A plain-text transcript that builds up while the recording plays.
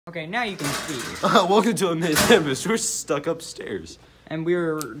Okay, now you can speak. Welcome to Amazon. We're stuck upstairs. And we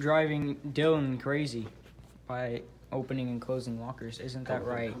were driving Dylan crazy by opening and closing lockers. Isn't that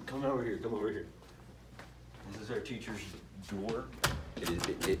right? Come over here. Come over here. This is our teacher's door.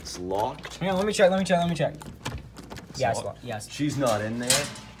 It's locked. Hang on, let me check. Yeah, it's locked. Yes. She's not in there.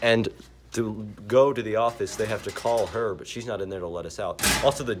 And to go to the office, they have to call her, but she's not in there to let us out.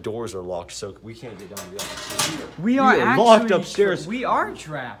 Also, the doors are locked, so we can't get down to the office. We are actually locked upstairs. We are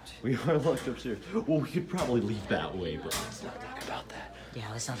trapped. We are locked upstairs. Well, we could probably leave that way, but let's not talk about that. Yeah,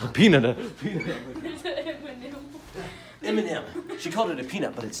 let's not talk. Peanut. M&M. She called it a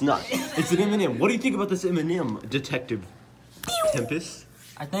peanut, but it's not. It's an M&M. What do you think about this M&M, Detective Tempest?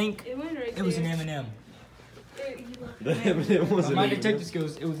 I think it was an M&M. The M&M was an My M&M. detective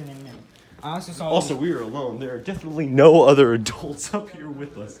skills, it was an M&M. I also saw. Also, we are alone. There are definitely no other adults up here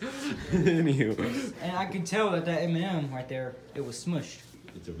with us. Anywho. And I could tell that M&M right there, it was smushed.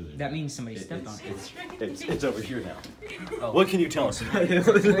 It's over there. That means somebody stepped on it. It's over here now. Oh. What can you tell us about it?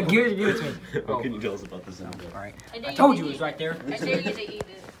 Give it to me. What can you tell us about this M&M? All right. I told you it was right there. I dare you to eat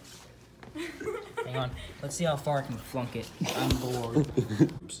it. Hang on. Let's see how far I can flunk it. I'm bored.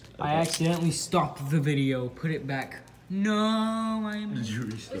 I accidentally stopped the video. Put it back. No, I'm. Did you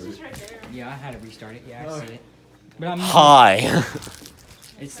restart It's it? just right there. Yeah, I had to restart it. Yeah, I see it. But I'm. Hi.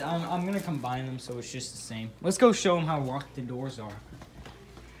 I'm gonna combine them so it's just the same. Let's go show them how locked the doors are.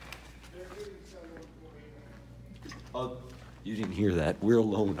 You didn't hear that. We're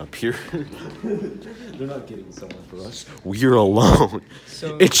alone up here. They're not getting someone for us. We're alone.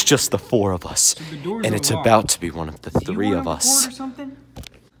 So, It's just the four of us. the doors And are it's locked. about to be one of the Do you three wanna of us. record or something?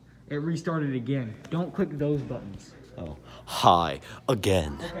 It restarted again. Don't click those buttons. Oh. Hi.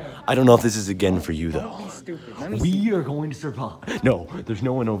 Again. I don't know if this is again for you, though. Don't be stupid. Let me see. We are going to survive. No, there's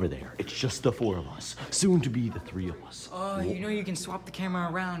no one over there. It's just the four of us. Soon to be the three of us. Oh, you know you can swap the camera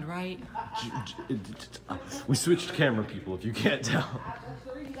around, right? We switched camera people, if you can't tell.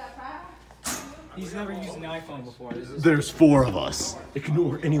 He's never used an iPhone before. There's four of us.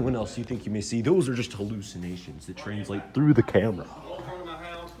 Ignore anyone else you think you may see. Those are just hallucinations that translate through the camera.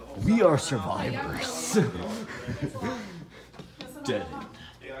 We are survivors. Dead.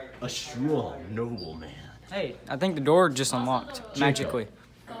 A strong, noble man. Hey, I think the door just unlocked magically.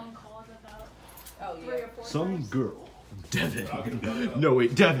 Some girl. Devin. No,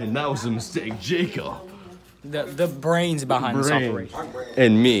 wait, Devin, that was a mistake. Jacob. The brains behind this operation.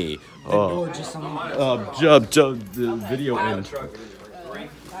 And me. The door just unlocked. The video end.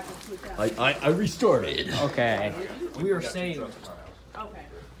 I restarted. Okay. We are saved.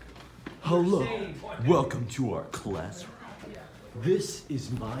 Hello. Welcome to our classroom. This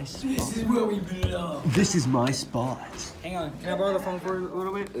is my spot. This is where we belong. This is my spot. Hang on, can I borrow the phone for a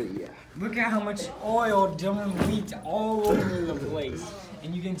little bit? Yeah. Look at how much oil Dylan leaked all over the place.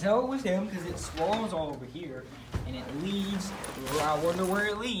 And you can tell it was him because it swirls all over here. And it leads, I wonder where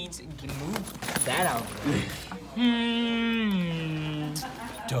it leads. You can move that out.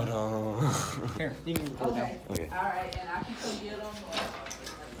 Ta-da. Here, you can record now. Okay. Alright, and I can come get them.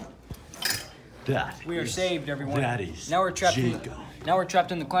 We are saved, everyone. That is now we're trapped. Jacob. Now we're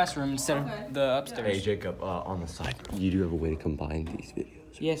trapped in the classroom instead of the upstairs. Hey, Jacob, on the side, you do have a way to combine these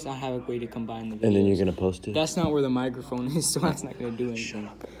videos. Yes, I have a way to combine the videos. And then you're going to post it? That's not where the microphone is, so that's not going to do anything.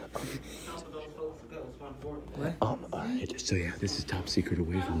 What? Alright, so yeah, this is top secret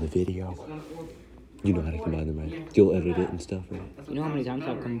away from the video. You know how to combine them, right? You'll edit it and stuff, right? You know how many times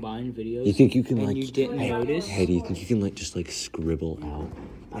I've combined videos? You think you can, and like... you didn't notice? Hey, do you think you can, like, just, like, scribble out,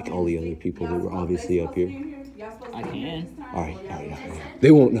 like, all the other people that were obviously up here? I can. Alright.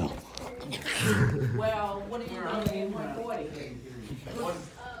 They won't know. Well, what are you doing in 140?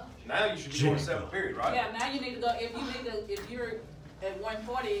 Now you should be going to 7th period, right? Yeah, now you need to go, if you're at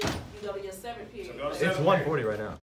 140, you go to your 7th period. It's 1:40 right now.